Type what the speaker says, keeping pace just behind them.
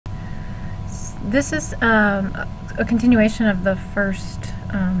This is a continuation of the first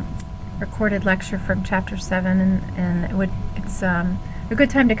recorded lecture from Chapter 7, and it's a good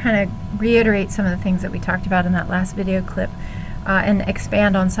time to kind of reiterate some of the things that we talked about in that last video clip and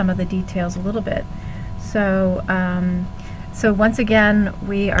expand on some of the details a little bit. So, so once again,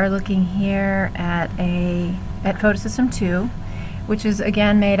 we are looking here at photosystem 2, which is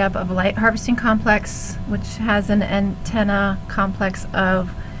again made up of a light harvesting complex, which has an antenna complex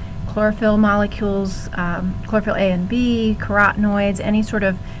of chlorophyll molecules, chlorophyll A and B, carotenoids, any sort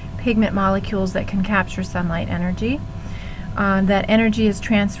of pigment molecules that can capture sunlight energy. That energy is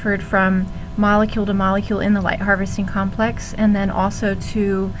transferred from molecule to molecule in the light harvesting complex, and then also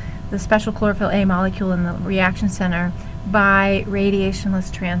to the special chlorophyll A molecule in the reaction center by radiationless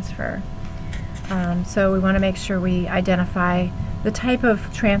transfer. So we want to make sure we identify the type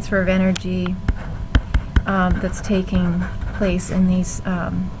of transfer of energy that's taking place in these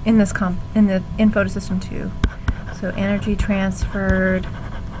in photosystem 2. So energy transferred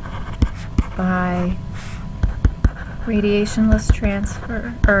by radiationless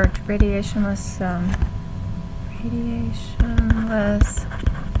transfer, or radiationless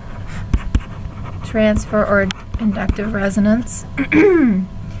transfer or inductive resonance in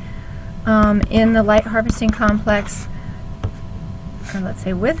the light harvesting complex, or let's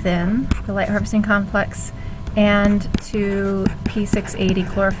say within the light harvesting complex, and to P680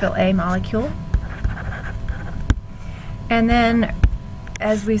 chlorophyll A molecule. And then,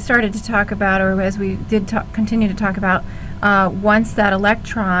 as we started to talk about, or as we did continue to talk about, once that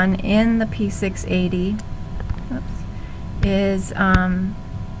electron in the P680 is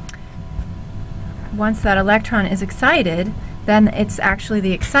once that electron is excited, then it's actually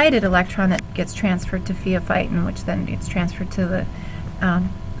the excited electron that gets transferred to pheophytin, which then gets transferred to the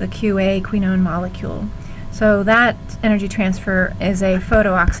QA quinone molecule. So that energy transfer is a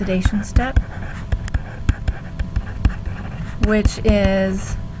photooxidation step, which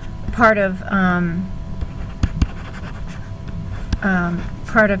is part of the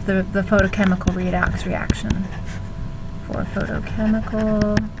photochemical redox reaction. For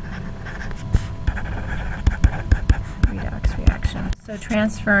photochemical redox reaction, so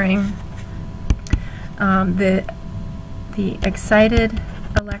transferring the excited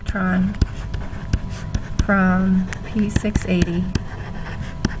electron from P680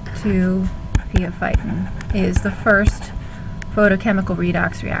 to pheophytin is the first photochemical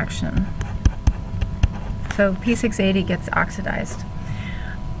redox reaction. So P680 gets oxidized.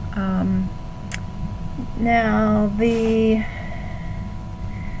 Now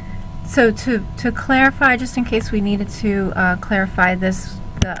so to clarify, just in case we needed to clarify this,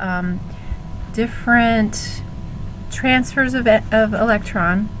 the different transfers of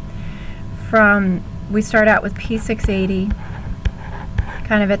electron from, we start out with P680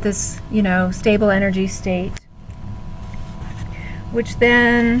 kind of at this, stable energy state, which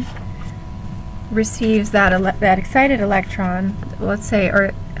then receives that excited electron, let's say,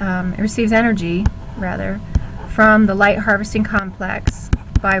 or it receives energy, rather, from the light harvesting complex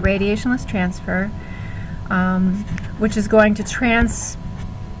by radiationless transfer, which is going to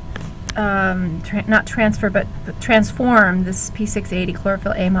not transfer, but transform this P680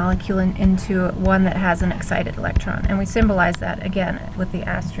 chlorophyll A molecule into one that has an excited electron. And we symbolize that, again, with the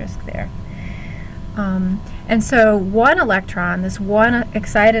asterisk there. And so one electron, this one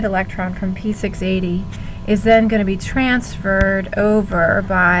excited electron from P680, is then going to be transferred over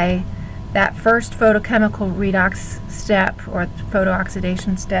by that first photochemical redox step, or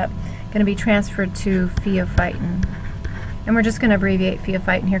photooxidation step, going to be transferred to pheophytin. And we're just going to abbreviate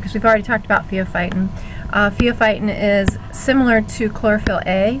pheophytin here because we've already talked about pheophytin. Pheophytin is similar to chlorophyll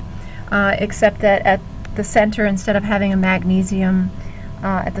A, except that at the center, instead of having a magnesium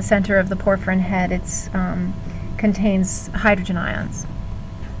at the center of the porphyrin head, it contains hydrogen ions.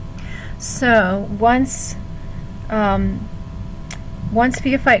 So once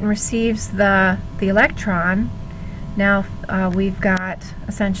pheophytin receives the electron, now we've got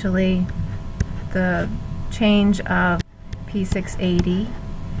essentially the change of P680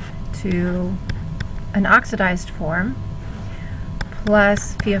 to an oxidized form,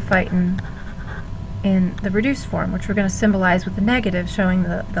 plus pheophytin in the reduced form, which we're going to symbolize with the negative, showing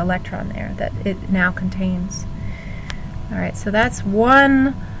the electron there that it now contains. Alright, so that's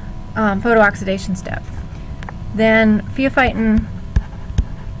one photooxidation step. Then pheophytin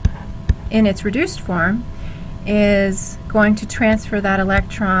in its reduced form is going to transfer that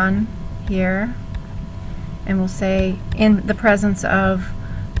electron here, and we'll say in the presence of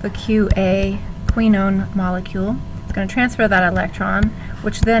the QA quinone molecule. It's going to transfer that electron,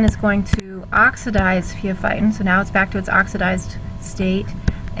 which then is going to oxidize pheophytin. So now it's back to its oxidized state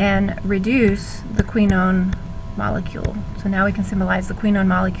and reduce the quinone molecule. So now we can symbolize the quinone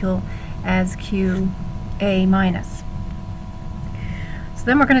molecule as Qa minus. So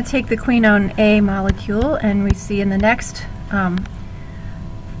then we're going to take the quinone A molecule, and we see in the next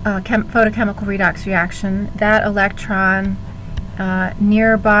photochemical redox reaction that electron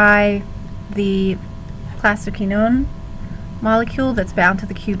nearby the plastoquinone molecule that's bound to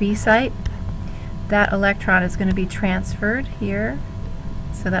the QB site, that electron is going to be transferred here.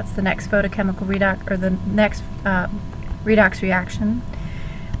 So that's the next photochemical redox, or the next redox reaction,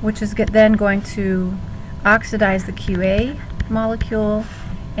 which is then going to oxidize the Qa molecule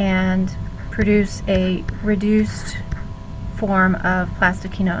and produce a reduced form of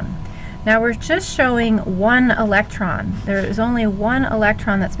plastoquinone. Now we're just showing one electron. There is only one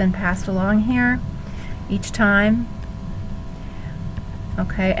electron that's been passed along here each time.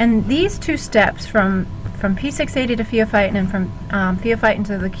 Okay, and these two steps from P680 to pheophytin and from pheophytin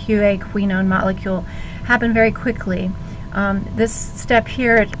to the Qa quinone molecule happen very quickly. This step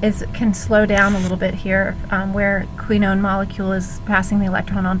here can slow down a little bit here, where quinone molecule is passing the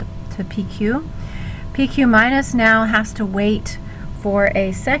electron on to PQ. PQ minus now has to wait for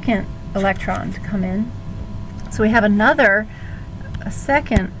a second electron to come in. So we have a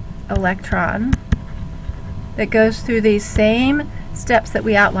second electron that goes through these same steps that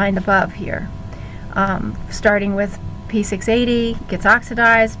we outlined above here. Starting with P680, gets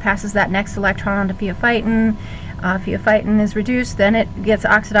oxidized, passes that next electron on to pheophytin. Pheophytin is reduced, then it gets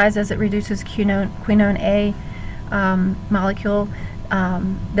oxidized as it reduces quinone A molecule.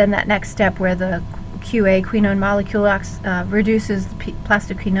 Then that next step where the Qa quinone molecule reduces the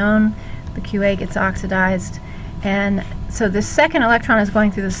plastoquinone, the Qa gets oxidized, and so this second electron is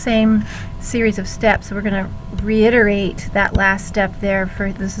going through the same series of steps. So we're going to reiterate that last step there.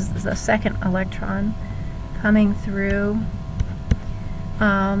 For this is the second electron coming through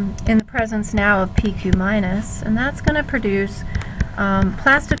in the presence now of PQ minus, and that's going to produce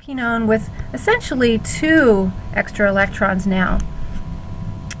plastoquinone with essentially 2 extra electrons now.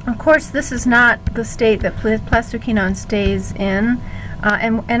 Of course, this is not the state that plastoquinone stays in,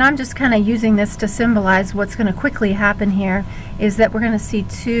 and I'm just kind of using this to symbolize what's going to quickly happen here, is that we're going to see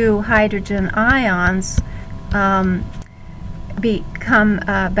 2 hydrogen ions become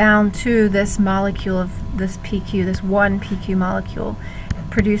bound to this molecule of this PQ, this one PQ molecule,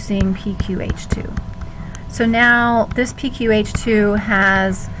 producing PQH2. So now this PQH2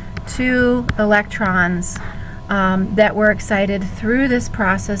 has 2 electrons that were excited through this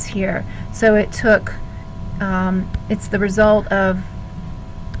process here. So it took, it's the result of,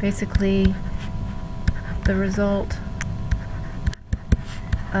 basically the result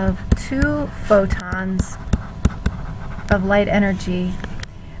of 2 photons of light energy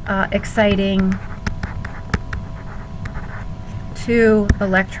exciting 2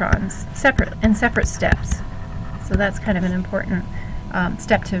 electrons in separate steps. So that's kind of an important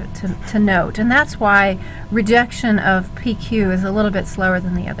step to note, and that's why rejection of PQ is a little bit slower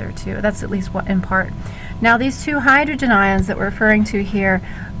than the other two. That's at least what in part. Now these 2 hydrogen ions that we're referring to here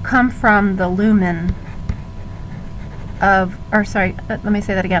come from the lumen of, or sorry, let me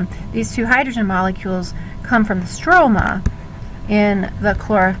say that again. These 2 hydrogen molecules come from the stroma in the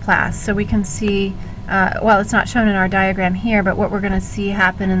chloroplast. So we can see, well, it's not shown in our diagram here, but what we're going to see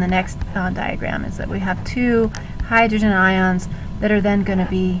happen in the next diagram is that we have 2 hydrogen ions that are then going to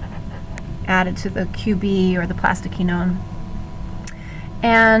be added to the QB, or the plastoquinone.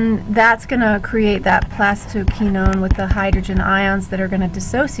 And that's going to create that plastoquinone with the hydrogen ions that are going to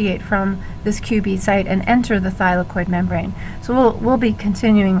dissociate from this QB site and enter the thylakoid membrane. So we'll be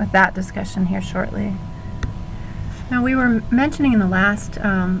continuing with that discussion here shortly. Now, we were mentioning in the last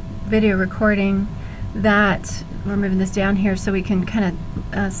video recording that, we're moving this down here so we can kind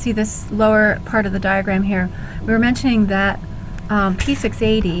of see this lower part of the diagram here. We were mentioning that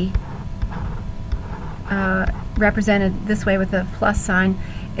P680, represented this way with a plus sign,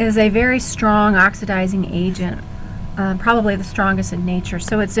 is a very strong oxidizing agent, probably the strongest in nature.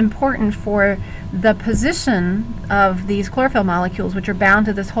 So it's important for the position of these chlorophyll molecules, which are bound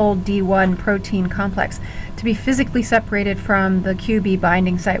to this whole D1 protein complex, to be physically separated from the QB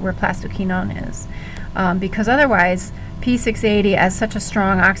binding site where plastoquinone is. Because otherwise, P680, as such a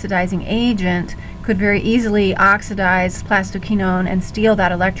strong oxidizing agent, could very easily oxidize plastoquinone and steal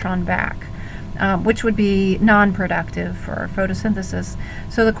that electron back, which would be non-productive for photosynthesis.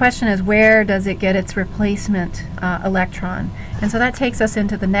 So the question is, where does it get its replacement electron? And so that takes us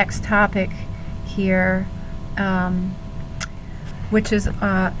into the next topic here, which is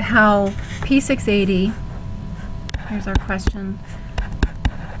how P680, here's our question,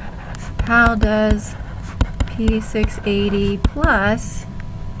 how does P680 plus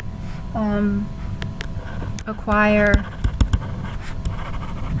acquire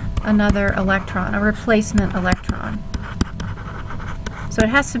another electron, a replacement electron. So it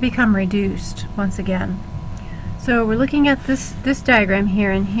has to become reduced once again. So we're looking at this diagram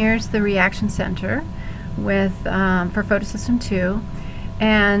here, and here's the reaction center with for photosystem 2.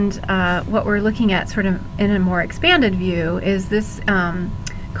 And what we're looking at sort of in a more expanded view is this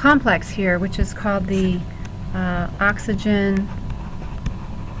complex here, which is called the oxygen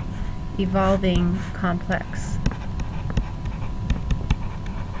evolving complex.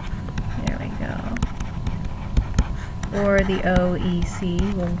 There we go. Or the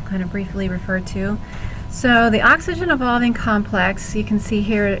OEC, we'll kind of briefly refer to. So the oxygen evolving complex, you can see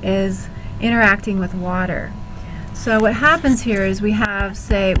here, is interacting with water. So what happens here is we have,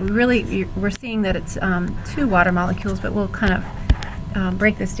 say, we're seeing that it's 2 water molecules, but we'll kind of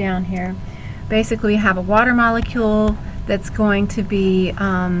break this down here. Basically, we have a water molecule that's going to be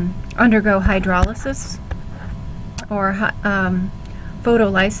undergo hydrolysis, or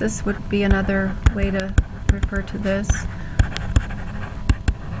photolysis would be another way to refer to this.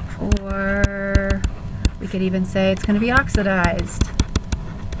 Or we could even say it's going to be oxidized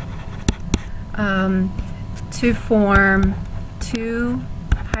to form 2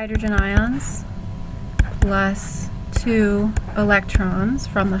 hydrogen ions plus 2 electrons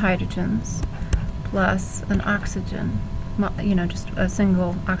from the hydrogens plus an oxygen, just a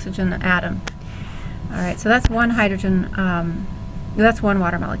single oxygen atom. All right, so that's one hydrogen, that's one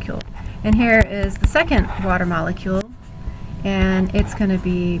water molecule. And here is the second water molecule, and it's going to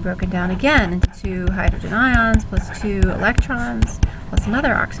be broken down again into 2 hydrogen ions plus 2 electrons plus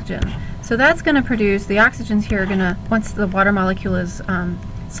another oxygen. So that's going to produce, the oxygens here are going to, once the water molecule is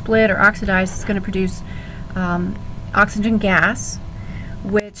split or oxidized, it's going to produce oxygen gas,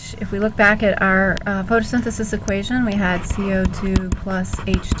 which, if we look back at our photosynthesis equation, we had CO2 plus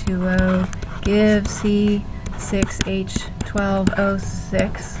H2O gives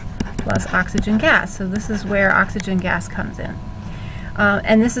C6H12O6 plus oxygen gas. So this is where oxygen gas comes in.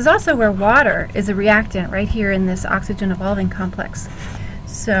 And this is also where water is a reactant, right here in this oxygen evolving complex.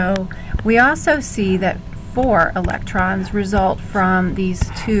 So we also see that 4 electrons result from these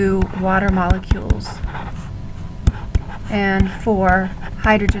 2 water molecules and 4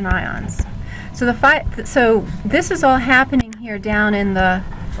 hydrogen ions. So so this is all happening here down in the,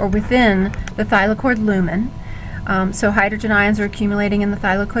 or within the thylakoid lumen. So hydrogen ions are accumulating in the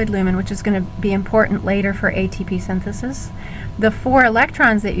thylakoid lumen, which is going to be important later for ATP synthesis. The 4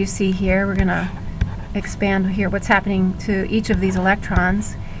 electrons that you see here, we're going to expand here what's happening to each of these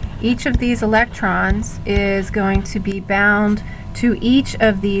electrons. Each of these electrons is going to be bound to each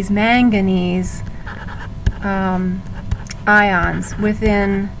of these manganese ions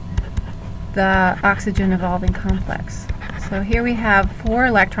within the oxygen evolving complex. So here we have 4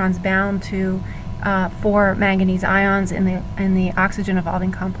 electrons bound to 4 manganese ions in the oxygen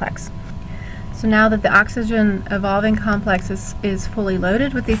evolving complex. So now that the oxygen evolving complex is fully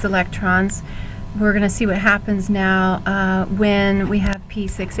loaded with these electrons, we're going to see what happens now when we have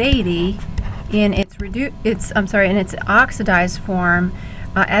P680 in its oxidized form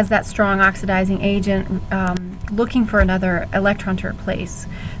as that strong oxidizing agent, looking for another electron to replace.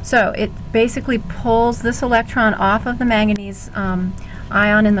 So it basically pulls this electron off of the manganese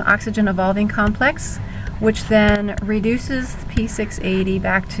ion in the oxygen evolving complex, which then reduces the P680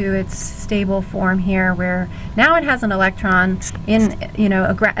 back to its stable form here, where now it has an electron in,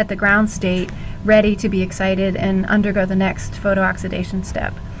 at the ground state, ready to be excited and undergo the next photooxidation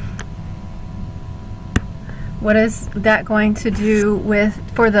step. What is that going to do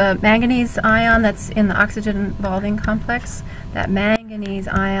for the manganese ion that's in the oxygen evolving complex? That manganese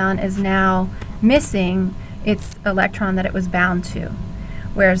ion is now missing its electron that it was bound to,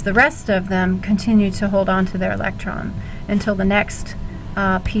 whereas the rest of them continue to hold on to their electron until the next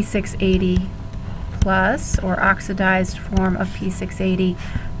P680 plus, or oxidized form of P680,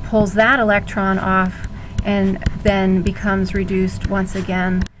 pulls that electron off and then becomes reduced once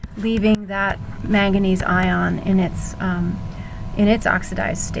again, leaving that manganese ion in its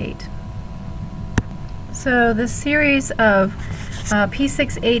oxidized state. So this series of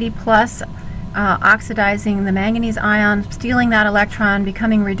P680 plus oxidizing the manganese ion, stealing that electron,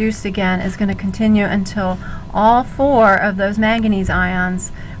 becoming reduced again, is going to continue until all 4 of those manganese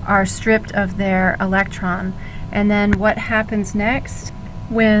ions are stripped of their electron. And then what happens next?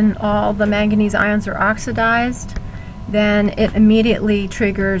 When all the manganese ions are oxidized, then it immediately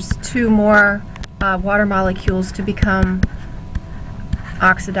triggers 2 more water molecules to become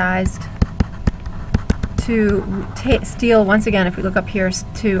oxidized, to steal, once again, if we look up here,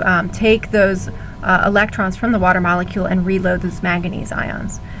 to take those electrons from the water molecule and reload those manganese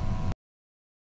ions.